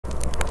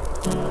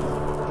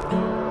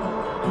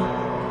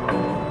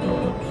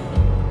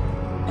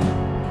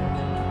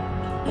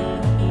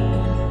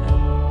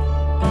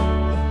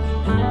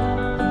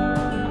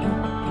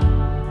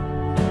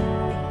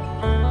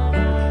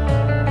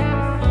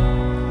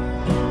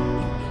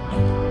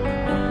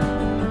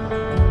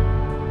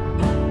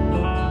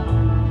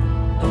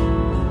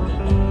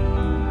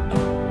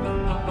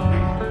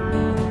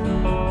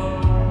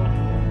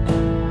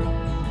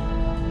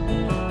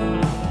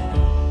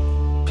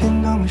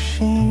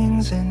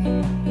Machines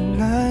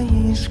and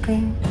ice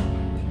cream.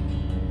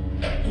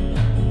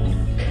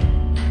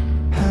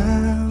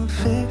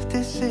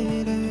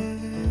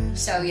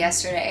 So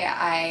yesterday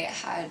I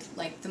had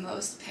like the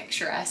most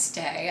picturesque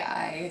day.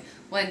 I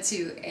went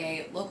to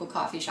a local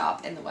coffee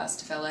shop in the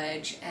West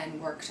Village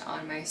and worked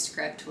on my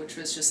script, which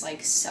was just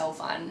like so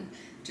fun.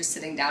 Just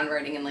sitting down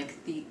writing in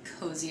like the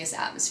coziest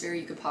atmosphere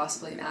you could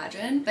possibly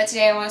imagine. But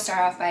today I want to start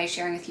off by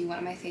sharing with you one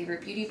of my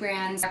favorite beauty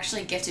brands. They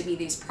actually gifted me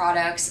these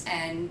products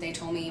and they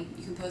told me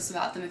you can post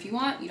about them if you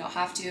want. You don't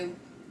have to.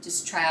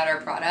 Just try out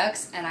our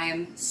products. And I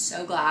am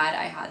so glad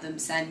I had them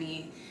send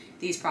me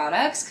these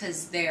products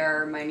because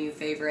they're my new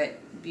favorite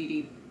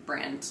beauty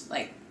brand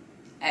like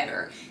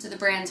ever. So the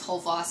brand's whole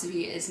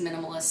philosophy is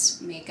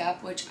minimalist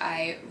makeup, which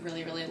I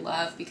really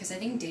love because I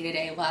think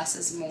day-to-day less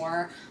is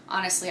more.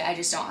 Honestly, I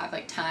just don't have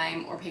like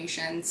time or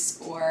patience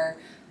or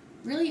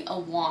really a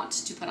want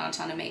to put on a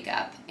ton of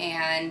makeup,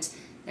 and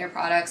their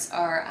products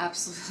are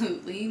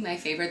absolutely my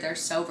favorite. They're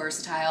so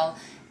versatile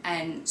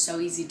and so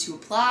easy to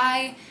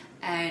apply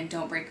and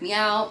don't break me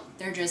out.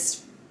 They're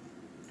just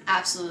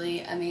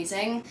absolutely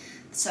amazing.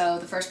 So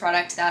the first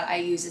product that I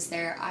use is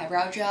their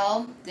eyebrow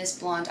gel. This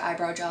blonde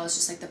eyebrow gel is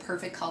just like the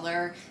perfect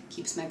color,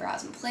 keeps my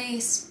brows in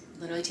place,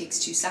 literally takes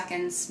 2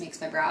 seconds, makes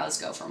my brows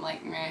go from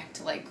like meh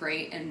to like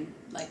great in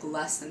like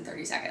less than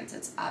 30 seconds.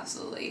 It's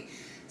absolutely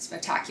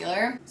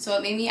spectacular. So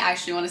what made me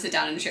actually want to sit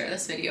down and share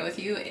this video with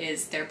you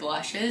is their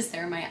blushes.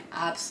 They're my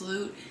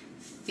absolute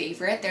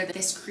favorite. They're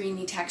this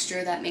creamy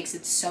texture that makes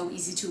it so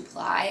easy to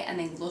apply, and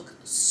they look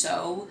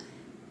so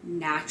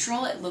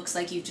natural. It looks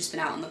like you've just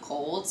been out in the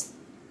cold.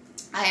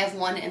 I have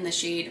one in the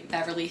shade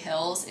Beverly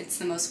Hills. It's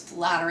the most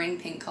flattering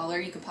pink color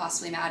you could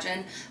possibly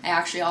imagine. I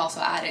actually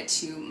also add it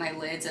to my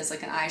lids as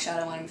like an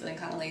eyeshadow when I'm feeling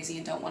kind of lazy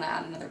and don't want to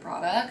add another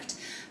product.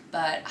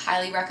 But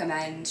highly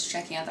recommend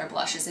checking out their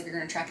blushes. If you're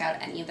going to check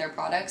out any of their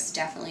products,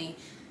 definitely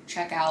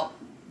check out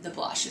the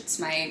blush. It's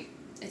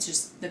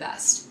just the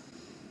best.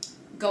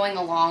 Going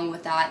along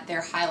with that,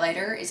 their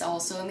highlighter is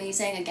also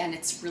amazing. Again,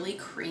 it's really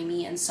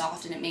creamy and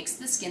soft and it makes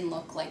the skin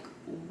look like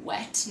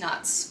wet,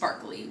 not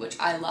sparkly, which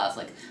I love.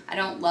 Like, I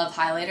don't love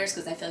highlighters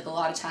because I feel like a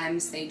lot of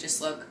times they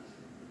just look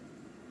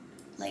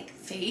like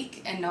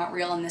fake and not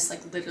real, and this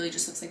like literally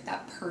just looks like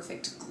that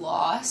perfect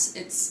gloss.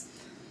 It's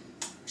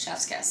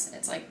chef's kiss.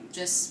 It's like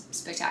just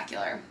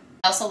spectacular.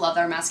 I also love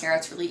their mascara.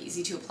 It's really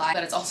easy to apply,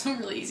 but it's also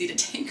really easy to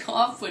take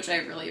off, which I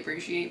really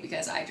appreciate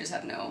because I just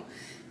have no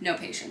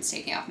patience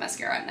taking off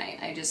mascara at night.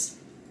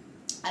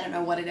 I don't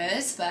know what it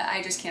is, but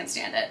I just can't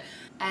stand it.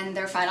 And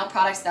their final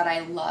product that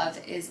I love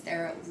is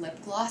their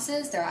lip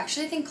glosses. They're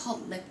actually, I think,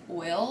 called lip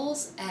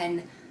oils,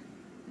 and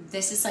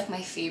this is like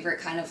my favorite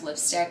kind of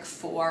lipstick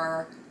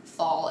for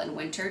fall and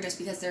winter just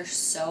because they're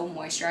so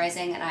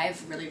moisturizing, and I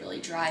have really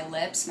dry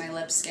lips. My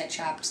lips get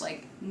chapped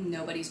like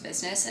nobody's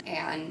business,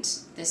 and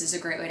this is a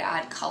great way to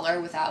add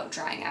color without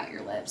drying out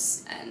your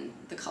lips, and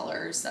the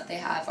colors that they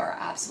have are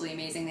absolutely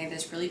amazing. They have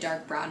this really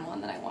dark brown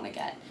one that I want to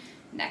get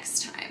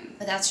next time.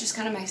 But that's just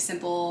kind of my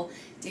simple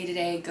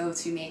day-to-day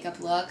go-to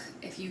makeup look.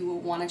 If you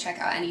want to check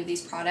out any of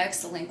these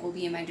products, the link will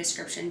be in my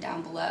description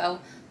down below.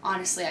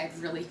 Honestly, I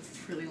really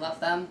love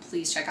them.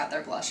 Please check out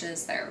their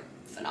blushes. They're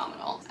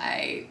phenomenal.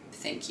 I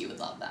think you would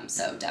love them,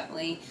 so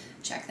definitely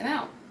check them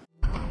out.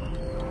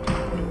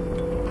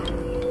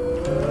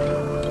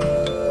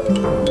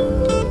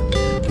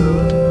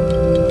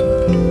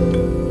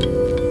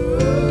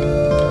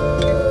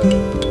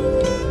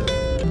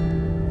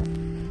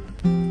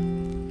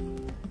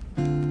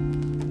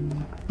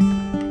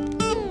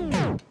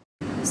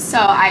 So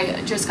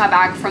I just got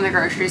back from the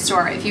grocery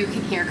store. If you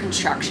can hear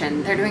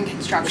construction, they're doing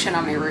construction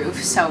on my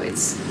roof, so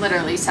it's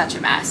literally such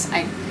a mess.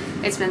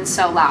 It's been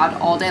so loud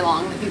all day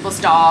long. The people's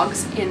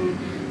dogs in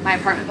my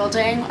apartment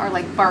building are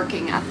like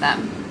barking at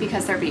them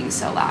because they're being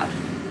so loud.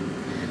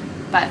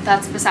 But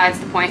that's besides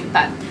the point.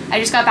 But I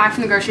just got back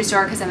from the grocery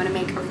store because I'm gonna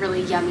make a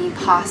really yummy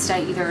pasta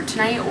either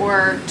tonight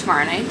or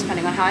tomorrow night,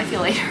 depending on how I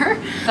feel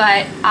later.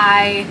 But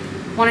I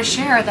want to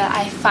share that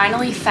I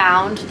finally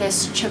found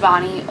this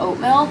Chobani oat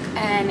milk,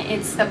 and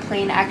it's the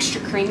plain extra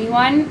creamy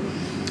one.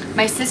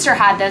 My sister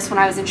had this when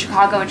I was in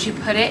Chicago and she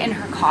put it in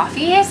her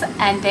coffees,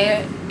 and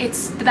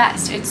it's the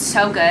best. It's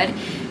so good.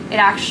 It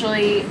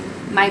actually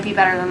might be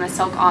better than the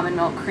Silk Almond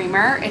Milk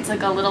Creamer. It's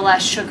like a little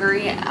less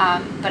sugary,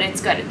 but it's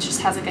good. It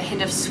just has like a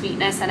hint of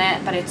sweetness in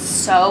it, but it's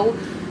so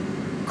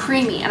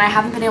creamy, and I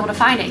haven't been able to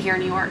find it here in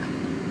New York.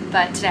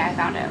 But today I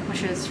found it,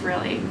 which is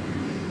really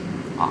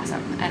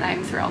awesome, and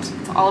I'm thrilled.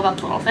 It's all about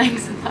the little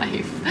things in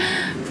life.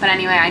 But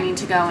anyway, I need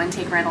to go and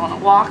take Randall on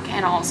a walk,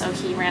 and also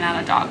he ran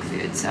out of dog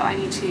food, so I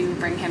need to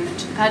bring him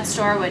into the pet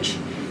store, which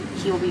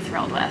he will be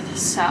thrilled with.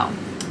 So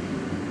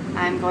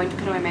I'm going to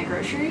put away my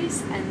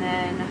groceries, and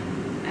then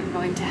I'm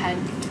going to head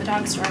to the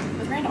dog store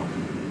with Randall.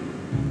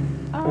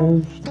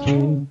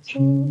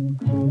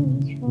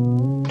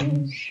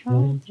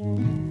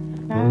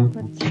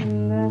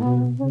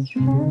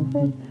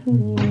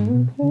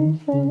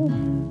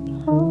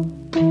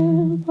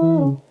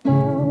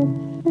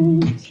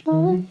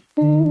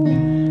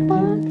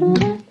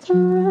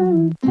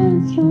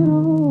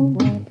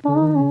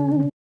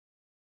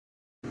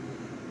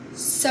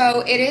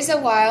 So it is a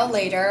while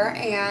later,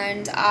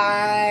 and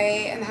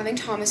I am having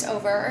Thomas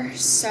over,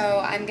 so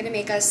I'm gonna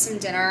make us some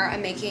dinner.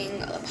 I'm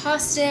making a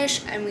pasta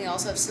dish, and we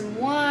also have some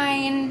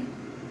wine.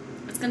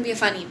 It's gonna be a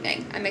fun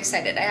evening. I'm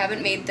excited. I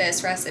haven't made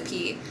this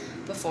recipe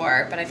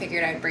before, but I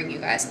figured I'd bring you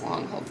guys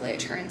along. Hopefully it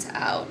turns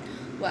out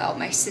well.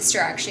 My sister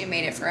actually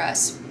made it for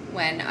us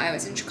when I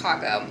was in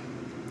Chicago,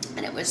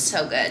 and it was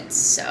so good,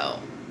 so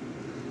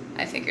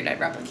I figured I'd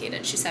replicate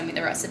it. She sent me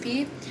the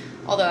recipe.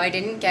 Although I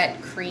didn't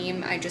get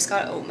cream, I just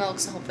got oat milk,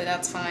 so hopefully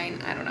that's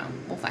fine. I don't know.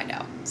 We'll find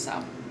out.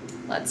 So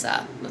let's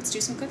do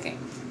some cooking.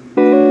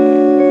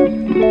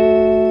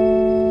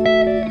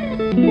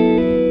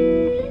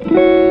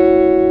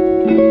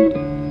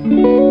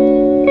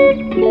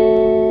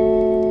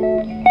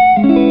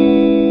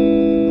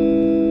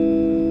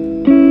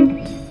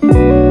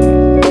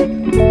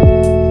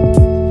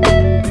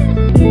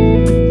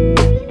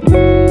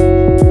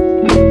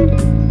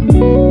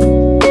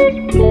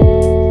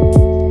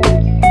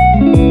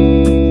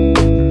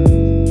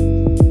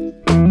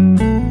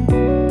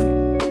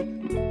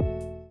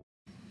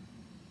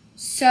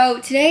 So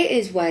today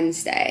is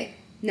Wednesday.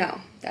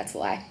 No, that's a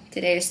lie.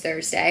 Today is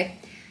Thursday.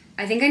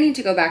 I think I need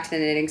to go back to the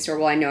knitting store.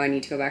 Well, I know I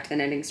need to go back to the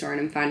knitting store, and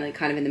I'm finally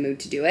kind of in the mood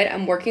to do it.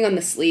 I'm working on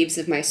the sleeves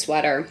of my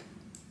sweater,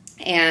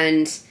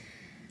 and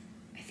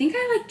I think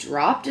I like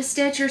dropped a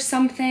stitch or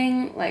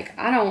something. Like,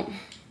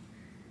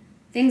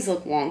 things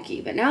look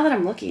wonky, but now that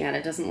I'm looking at it,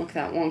 it doesn't look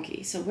that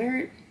wonky. So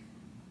wait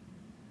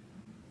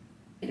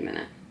a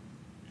minute.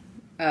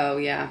 Oh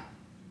yeah.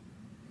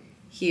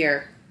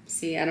 Here.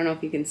 See, I don't know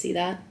if you can see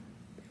that.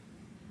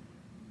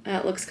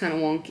 It looks kind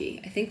of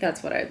wonky. I think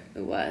that's what it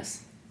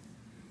was.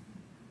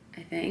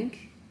 I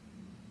think.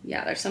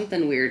 Yeah, there's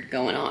something weird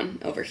going on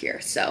over here.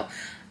 So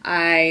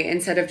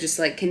instead of just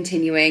like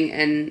continuing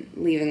and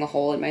leaving a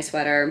hole in my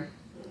sweater,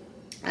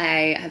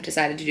 I have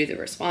decided to do the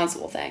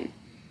responsible thing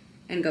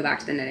and go back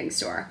to the knitting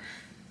store,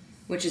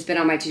 which has been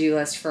on my to-do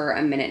list for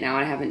a minute now.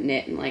 I haven't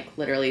knit in like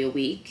literally a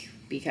week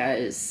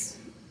because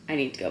I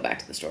need to go back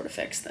to the store to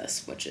fix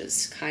this, which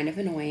is kind of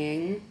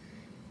annoying.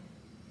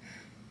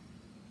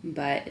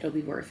 But it'll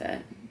be worth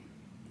it.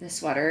 This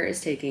sweater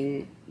is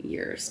taking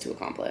years to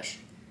accomplish.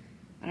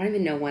 I don't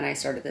even know when I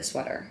started this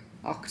sweater.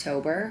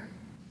 October?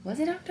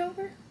 Was it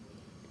October?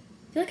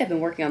 I feel like I've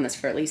been working on this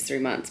for at least 3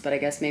 months, but I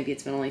guess maybe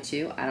it's been only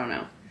 2. I don't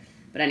know.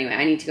 But anyway,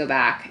 I need to go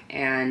back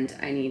and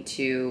I need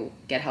to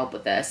get help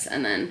with this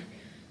and then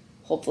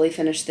hopefully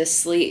finish this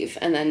sleeve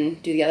and then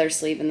do the other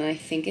sleeve, and then I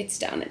think it's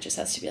done. It just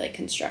has to be like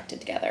constructed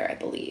together, I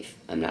believe.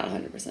 I'm not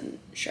 100%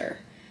 sure.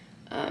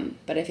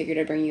 But I figured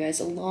I'd bring you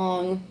guys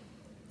along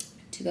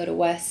to go to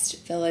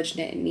West Village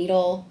Knit and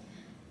Needle.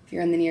 If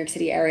you're in the New York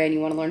City area and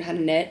you want to learn how to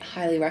knit,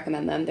 highly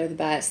recommend them. They're the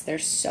best. They're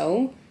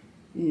so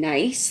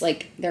nice.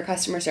 Like, their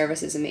customer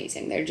service is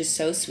amazing. They're just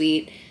so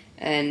sweet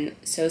and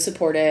so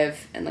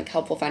supportive and like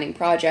helpful finding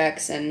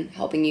projects and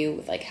helping you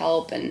with like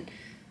help and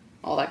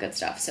all that good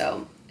stuff.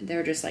 So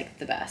they're just like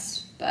the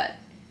best. But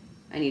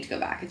I need to go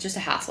back. It's just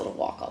a hassle to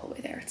walk all the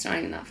way there. It's not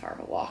even that far of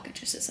a walk. It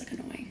just is like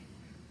annoying.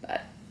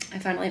 But I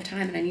finally have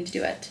time and I need to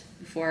do it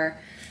before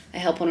I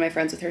help one of my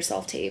friends with her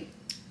self-tape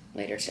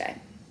later today.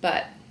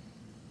 But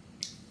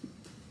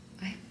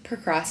I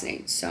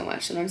procrastinate so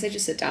much. Sometimes I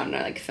just sit down and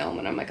I like film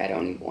and I'm like, I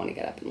don't even want to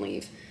get up and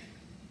leave,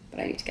 but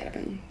I need to get up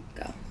and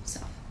go. So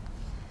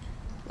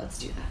let's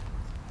do that.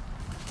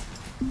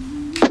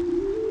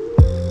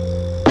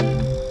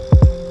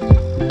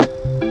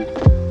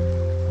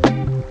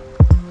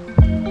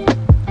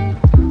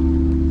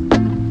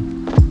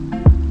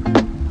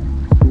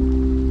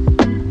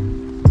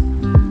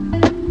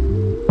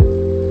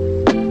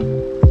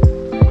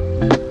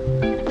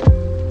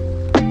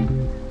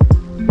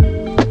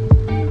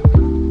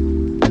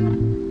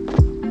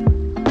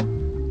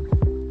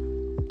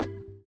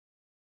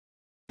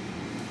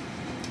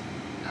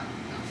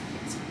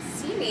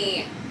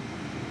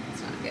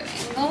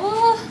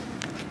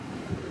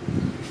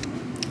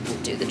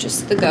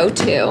 Just the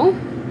go-to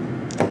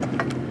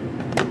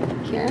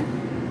here.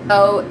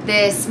 So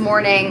this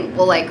morning,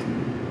 well, like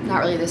not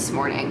really this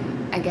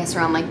morning, I guess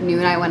around like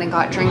noon, I went and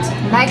got drinks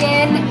with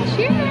Megan.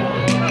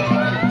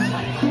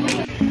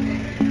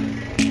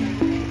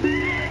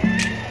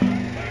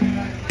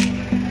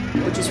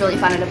 Which was really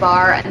fun at a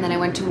bar, and then I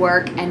went to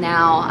work, and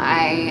now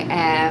I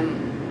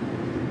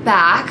am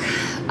back,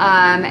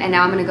 and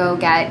now I'm gonna go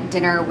get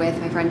dinner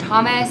with my friend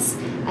Thomas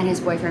and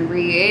his boyfriend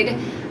Reed.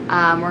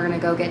 We're gonna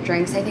go get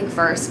drinks, I think,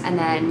 first, and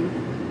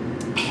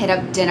then hit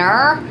up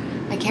dinner.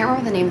 I can't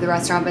remember the name of the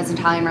restaurant, but it's an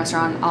Italian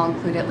restaurant. I'll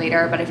include it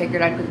later, but I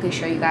figured I'd quickly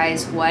show you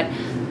guys what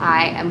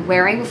I am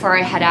wearing before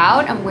I head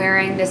out. I'm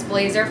wearing this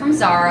blazer from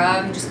Zara.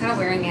 I'm just kind of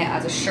wearing it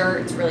as a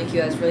shirt. It's really cute.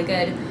 It has really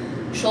good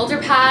shoulder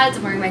pads.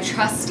 I'm wearing my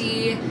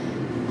trusty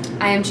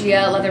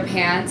IMGA leather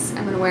pants.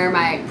 I'm gonna wear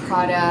my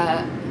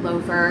Prada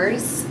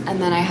loafers, and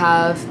then I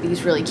have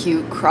these really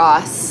cute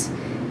cross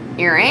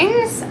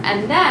earrings,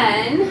 and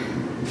then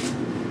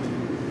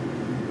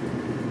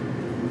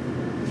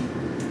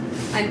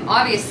I'm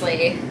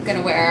obviously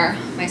gonna wear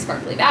my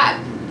sparkly bag.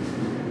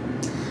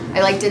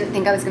 I didn't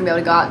think I was gonna be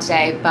able to go out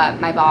today,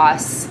 but my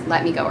boss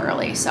let me go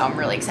early, so I'm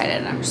really excited,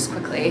 and I'm just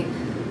quickly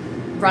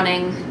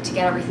running to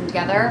get everything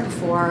together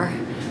before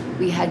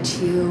we head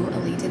to a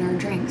late dinner and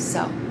drinks.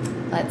 So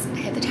let's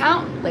hit the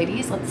town,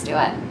 ladies. Let's do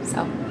it. So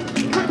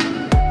come on.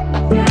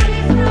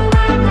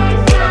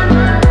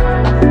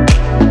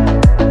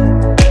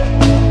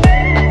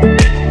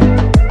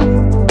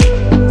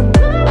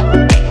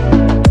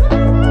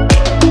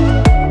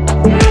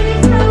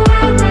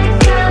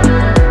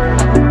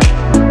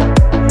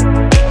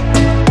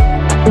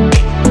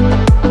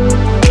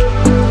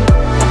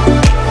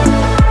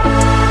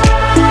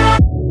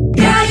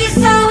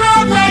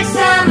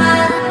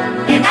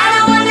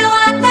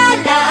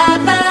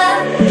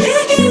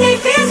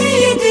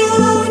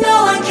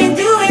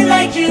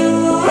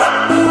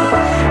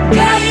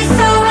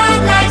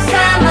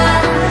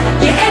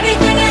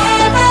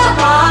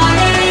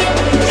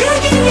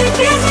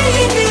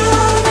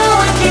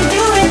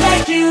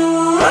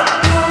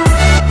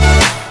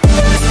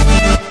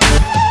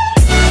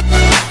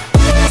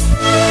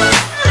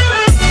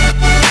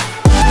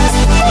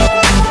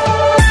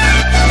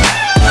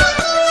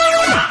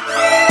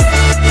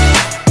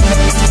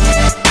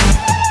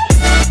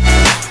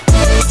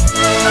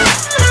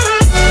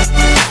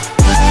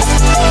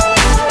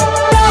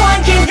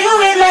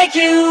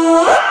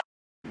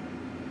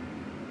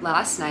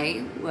 Last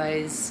night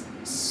was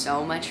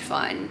so much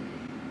fun.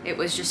 It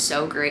was just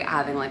so great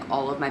having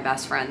all of my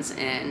best friends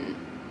in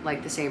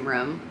the same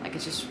room.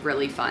 It's just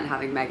really fun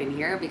having Megan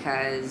here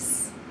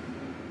because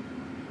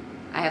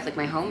I have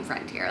my home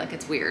friend here.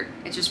 It's weird.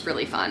 It's just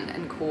really fun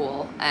and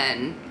cool,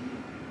 and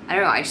I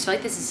don't know, I just feel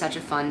this is such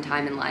a fun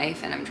time in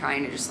life, and I'm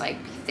trying to just be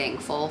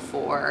thankful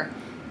for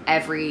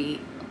every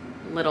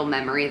little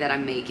memory that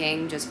I'm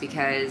making, just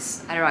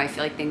because I don't know, I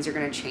feel things are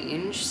gonna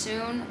change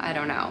soon. I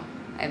don't know.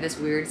 I have this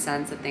weird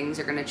sense that things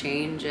are gonna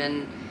change,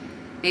 and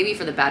maybe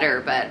for the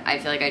better, but I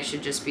feel I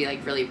should just be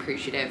really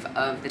appreciative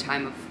of the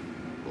time of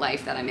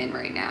life that I'm in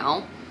right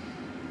now.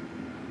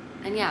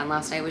 And yeah, and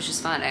last night was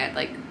just fun. I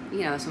had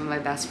you know, some of my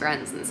best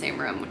friends in the same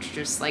room, which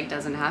just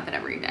doesn't happen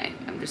every day.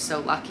 I'm just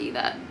so lucky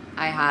that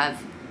I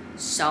have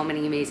so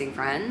many amazing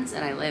friends,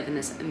 and I live in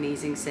this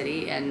amazing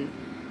city, and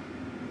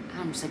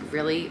I'm just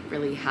really,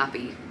 really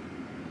happy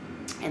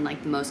in the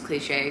most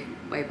cliche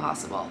way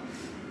possible.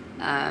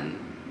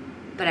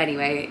 But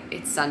anyway,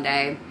 it's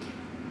Sunday.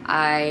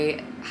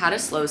 I had a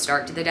slow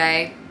start to the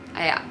day.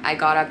 I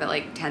got up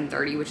at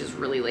 10:30, which is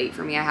really late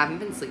for me. I haven't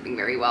been sleeping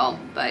very well,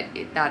 but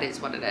that is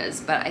what it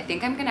is. But I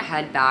think I'm gonna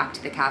head back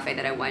to the cafe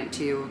that I went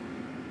to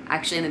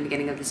actually in the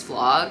beginning of this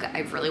vlog.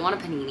 I really want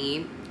a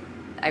panini.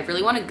 I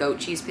really want a goat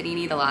cheese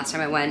panini. The last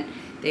time I went,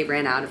 they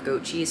ran out of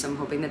goat cheese, so I'm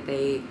hoping that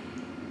they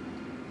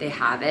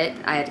have it.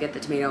 I had to get the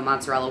tomato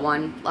mozzarella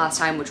one last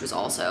time, which was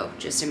also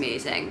just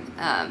amazing.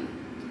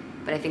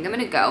 But I think I'm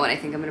gonna go, and I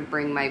think I'm gonna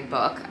bring my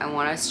book. I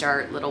wanna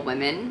start Little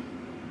Women.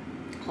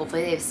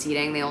 Hopefully they have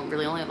seating. They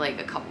really only have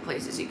a couple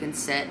places you can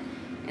sit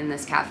in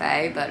this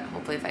cafe, but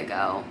hopefully if I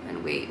go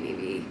and wait,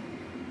 maybe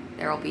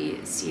there will be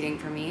seating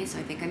for me. So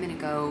I think I'm gonna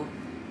go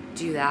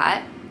do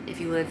that. If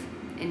you live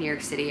in New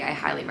York City, I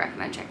highly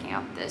recommend checking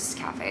out this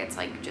cafe. It's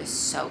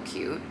just so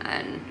cute,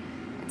 and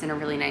it's in a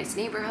really nice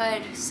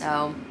neighborhood.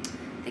 So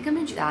I think I'm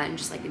gonna do that and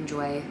just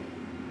enjoy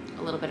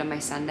a little bit of my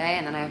Sunday,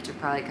 and then I have to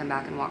probably come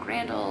back and walk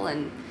Randall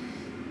and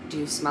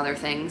do some other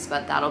things,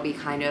 but that'll be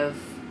kind of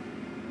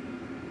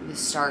the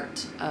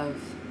start of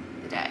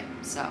the day.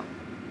 So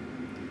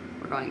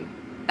we're going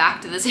back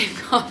to the same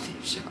coffee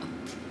shop.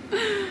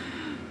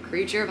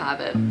 Creature of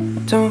habit.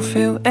 Don't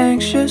feel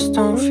anxious,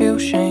 don't feel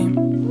shame.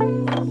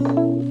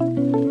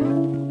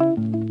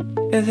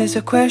 If there's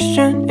a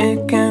question,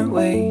 it can't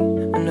wait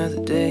another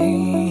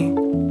day.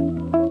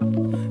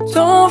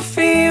 Don't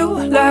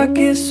feel like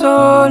it's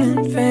all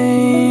in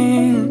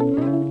vain.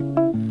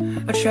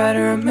 I try to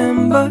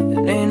remember,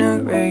 it ain't a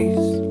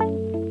race.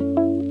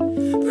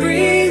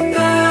 Breathe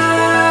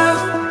out,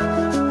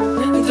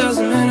 it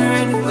doesn't matter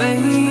anyway.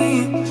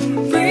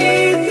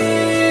 Breathe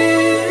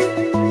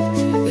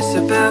in, it's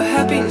about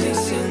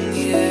happiness in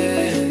the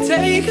air.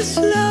 Take it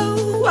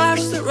slow,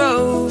 watch the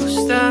road,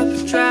 stop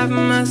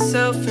driving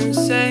myself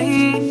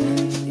insane.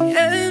 The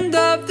end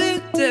of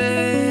the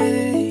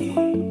day,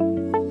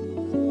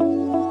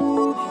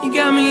 you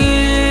got me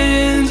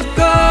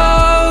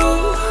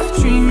indigo,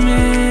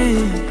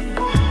 dreaming.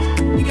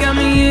 You got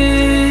me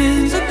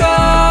indigo,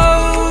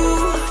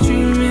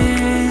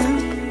 dreaming.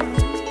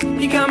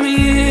 You got me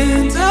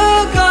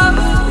indigo,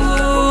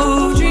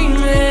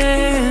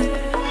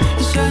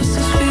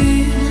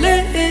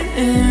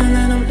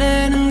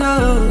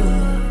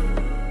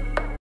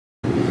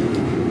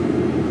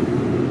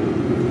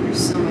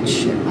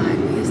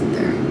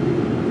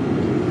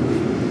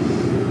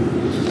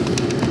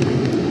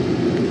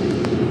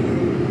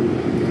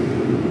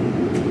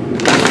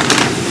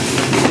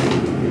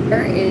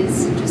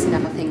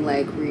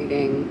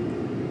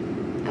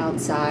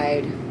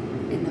 outside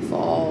in the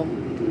fall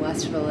in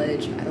West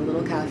Village at a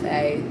little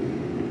cafe,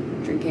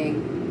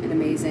 drinking an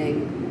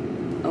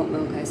amazing oat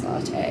milk iced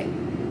latte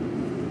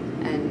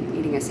and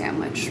eating a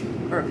sandwich,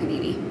 or a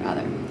panini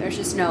rather.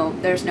 There's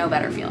no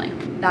better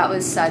feeling. That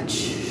was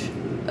such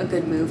a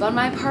good move on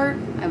my part.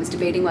 I was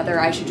debating whether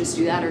I should just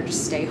do that or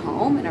just stay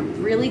home, and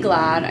I'm really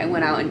glad I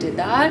went out and did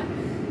that.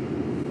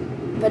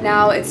 But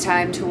now it's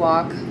time to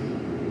walk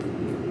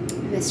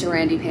Mr.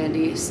 Randy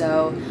Pandy,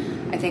 so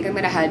I think I'm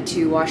gonna head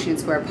to Washington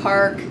Square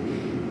Park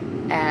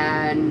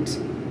and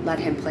let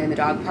him play in the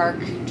dog park,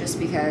 just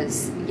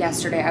because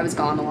yesterday I was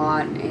gone a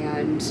lot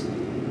and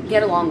he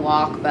had a long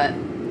walk, but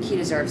he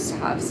deserves to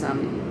have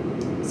some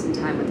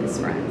time with his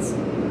friends.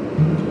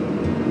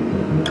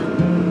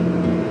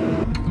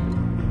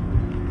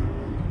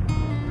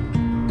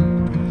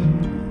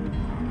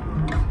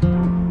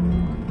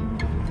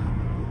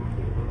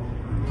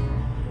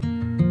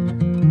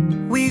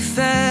 We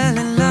fell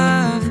in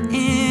love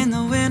in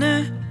the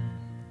winter,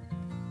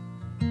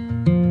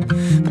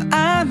 but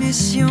I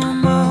miss you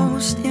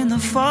most in the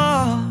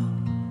fall.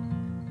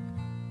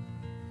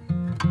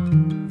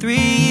 3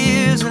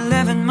 years,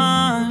 11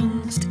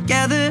 months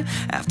together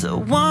after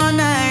one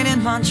night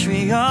in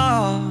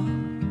Montreal.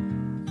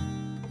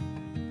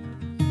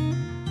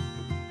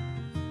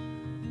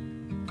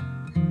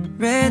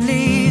 Red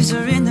leaves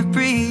are in the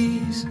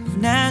breeze of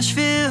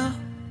Nashville,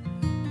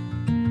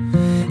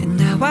 and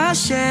now I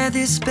share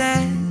this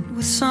bed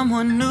with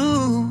someone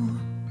new.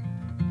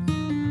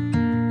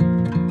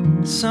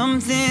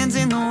 Something's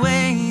in the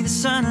way the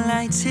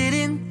sunlight's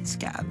hitting, it's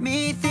got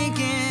me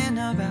thinking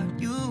about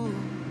you.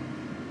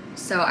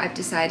 So I've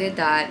decided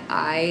that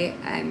I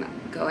am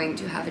going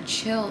to have a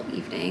chill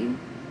evening.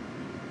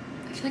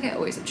 I feel like I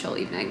always have chill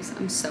evenings.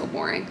 I'm so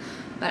boring.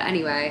 But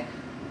anyway,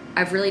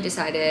 I've really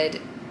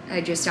decided. I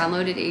just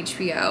downloaded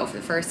HBO for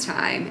the first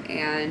time,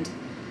 and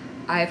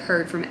I've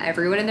heard from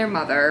everyone and their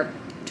mother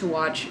to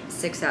watch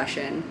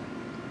Succession.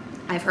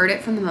 I've heard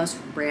it from the most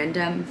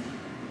random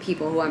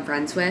people who I'm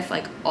friends with.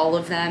 Like, all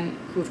of them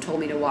who have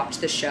told me to watch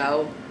the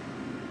show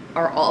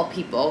are all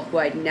people who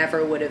I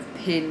never would have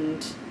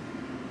pinned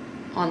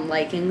on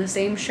liking the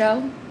same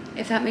show,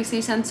 if that makes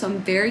any sense. So I'm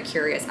very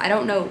curious. I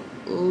don't know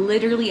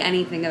literally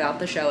anything about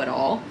the show at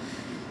all.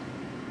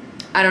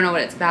 I don't know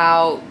what it's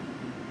about.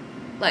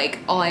 Like,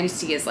 all I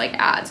see is like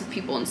ads with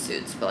people in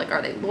suits, but like,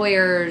 are they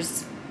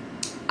lawyers?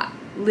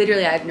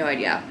 Literally, I have no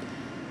idea.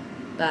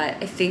 But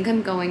I think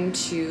I'm going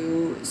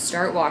to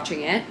start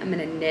watching it. I'm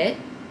gonna knit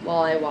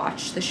while I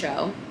watch the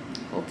show.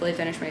 Hopefully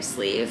finish my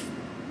sleeve.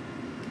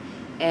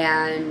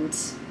 And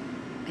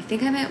I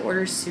think I might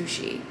order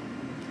sushi.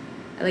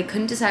 I like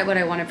couldn't decide what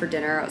I wanted for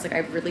dinner. I was like, I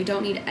really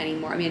don't need any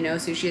more. I mean, I know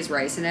sushi has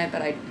rice in it,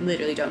 but I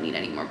literally don't need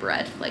any more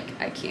bread. Like,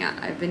 I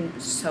can't. I've been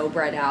so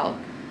bread out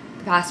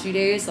the past few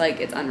days. Like,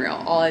 it's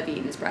unreal. All I've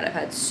eaten is bread. I've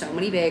had so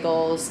many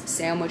bagels,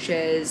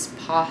 sandwiches,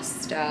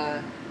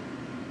 pasta,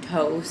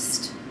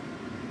 toast.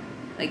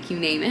 Like, you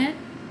name it,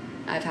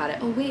 I've had it.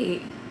 Oh,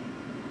 wait.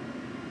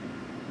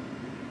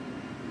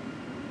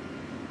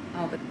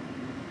 Oh, but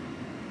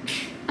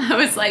I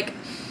was like,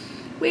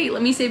 wait,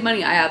 let me save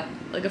money. I have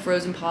like a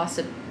frozen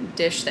pasta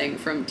dish thing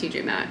from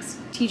TJ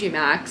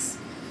Maxx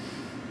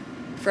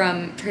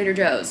from Trader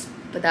Joe's,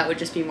 but that would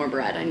just be more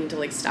bread. I need to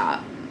like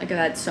stop. Like, I've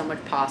had so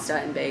much pasta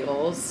and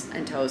bagels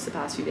and toast the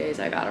past few days,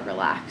 I gotta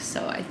relax.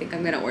 So I think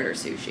I'm gonna order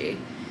sushi,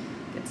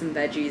 get some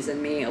veggies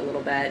in me a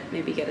little bit,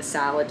 maybe get a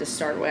salad to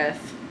start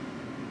with.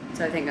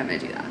 So I think I'm gonna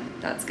do that.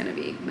 That's gonna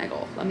be my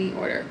goal. Let me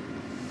order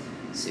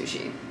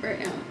sushi right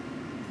now.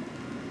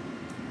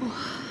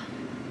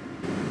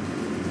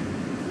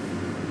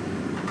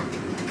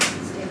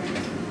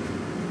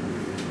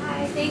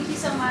 Hi, thank you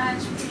so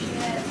much. Appreciate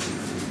it.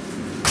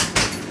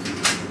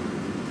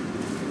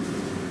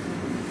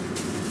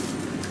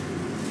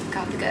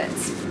 Got the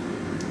goods.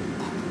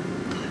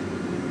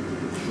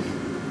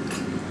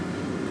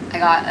 I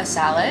got a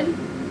salad,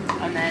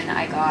 and then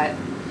I got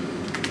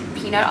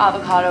peanut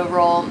avocado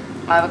roll,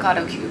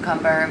 avocado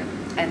cucumber,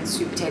 and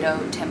sweet potato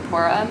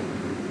tempura.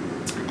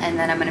 And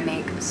then I'm gonna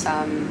make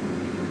some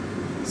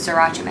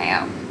sriracha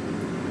mayo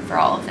for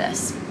all of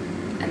this.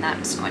 And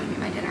that's going to be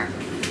my dinner.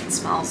 It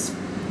smells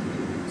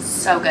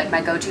so good.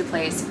 My go-to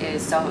place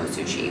is Soho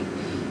Sushi.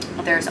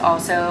 There's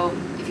also,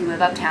 if you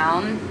live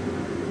uptown,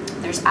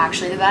 there's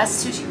actually the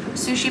best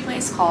sushi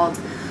place called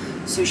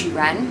Sushi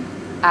Ren.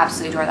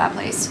 Absolutely adore that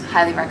place.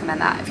 Highly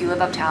recommend that. If you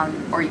live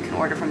uptown or you can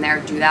order from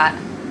there, do that.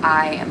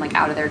 I am like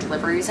out of their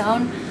delivery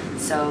zone,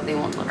 so they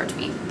won't deliver to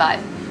me. But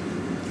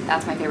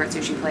that's my favorite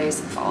sushi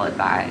place, followed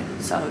by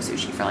Soho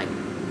Sushi for like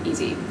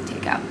easy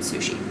takeout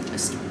sushi,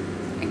 just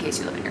in case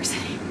you live in your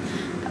city.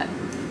 But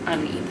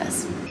I'm gonna eat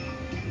this.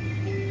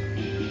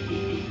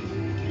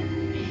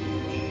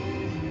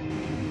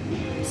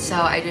 So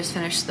I just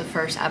finished the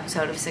first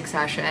episode of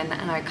Succession,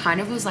 and I kind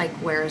of was like,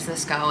 where is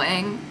this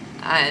going?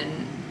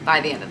 And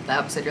by the end of the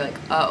episode, you're like,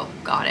 oh,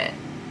 got it.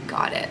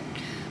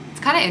 It's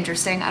kind of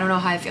interesting. I don't know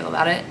how I feel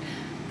about it,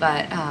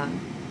 but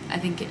I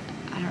think,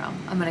 I don't know,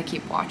 I'm gonna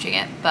keep watching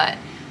it. But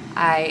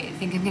I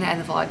think I'm gonna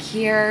end the vlog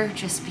here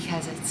just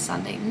because it's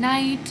Sunday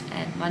night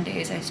and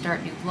Mondays I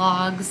start new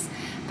vlogs.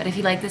 But if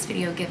you like this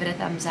video, give it a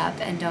thumbs up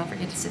and don't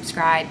forget to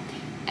subscribe,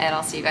 and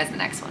I'll see you guys in the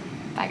next one.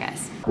 Bye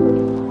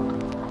guys.